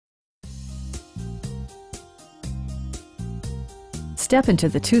Step into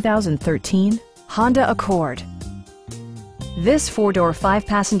the 2013 Honda Accord. This four-door,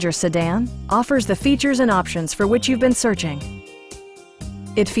 five-passenger sedan offers the features and options for which you've been searching.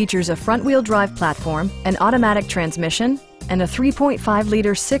 It features a front-wheel drive platform, an automatic transmission, and a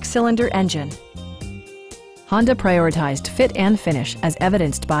 3.5-liter six-cylinder engine. Honda prioritized fit and finish as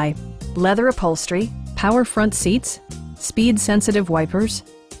evidenced by leather upholstery, power front seats, speed-sensitive wipers,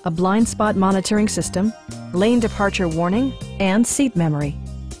 a blind spot monitoring system, lane departure warning, and seat memory.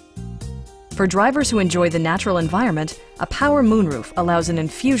 For drivers who enjoy the natural environment, a power moonroof allows an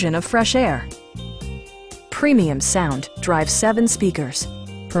infusion of fresh air. Premium sound drives 7 speakers,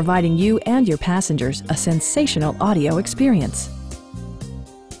 providing you and your passengers a sensational audio experience.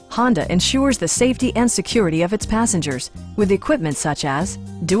 Honda ensures the safety and security of its passengers with equipment such as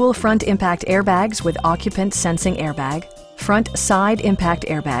dual front impact airbags with occupant sensing airbag, front side impact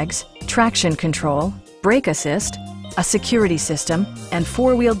airbags, traction control, brake assist, a security system, and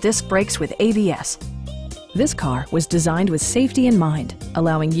four-wheel disc brakes with ABS. This car was designed with safety in mind,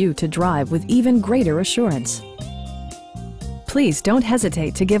 allowing you to drive with even greater assurance. Please don't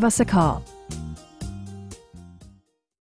hesitate to give us a call.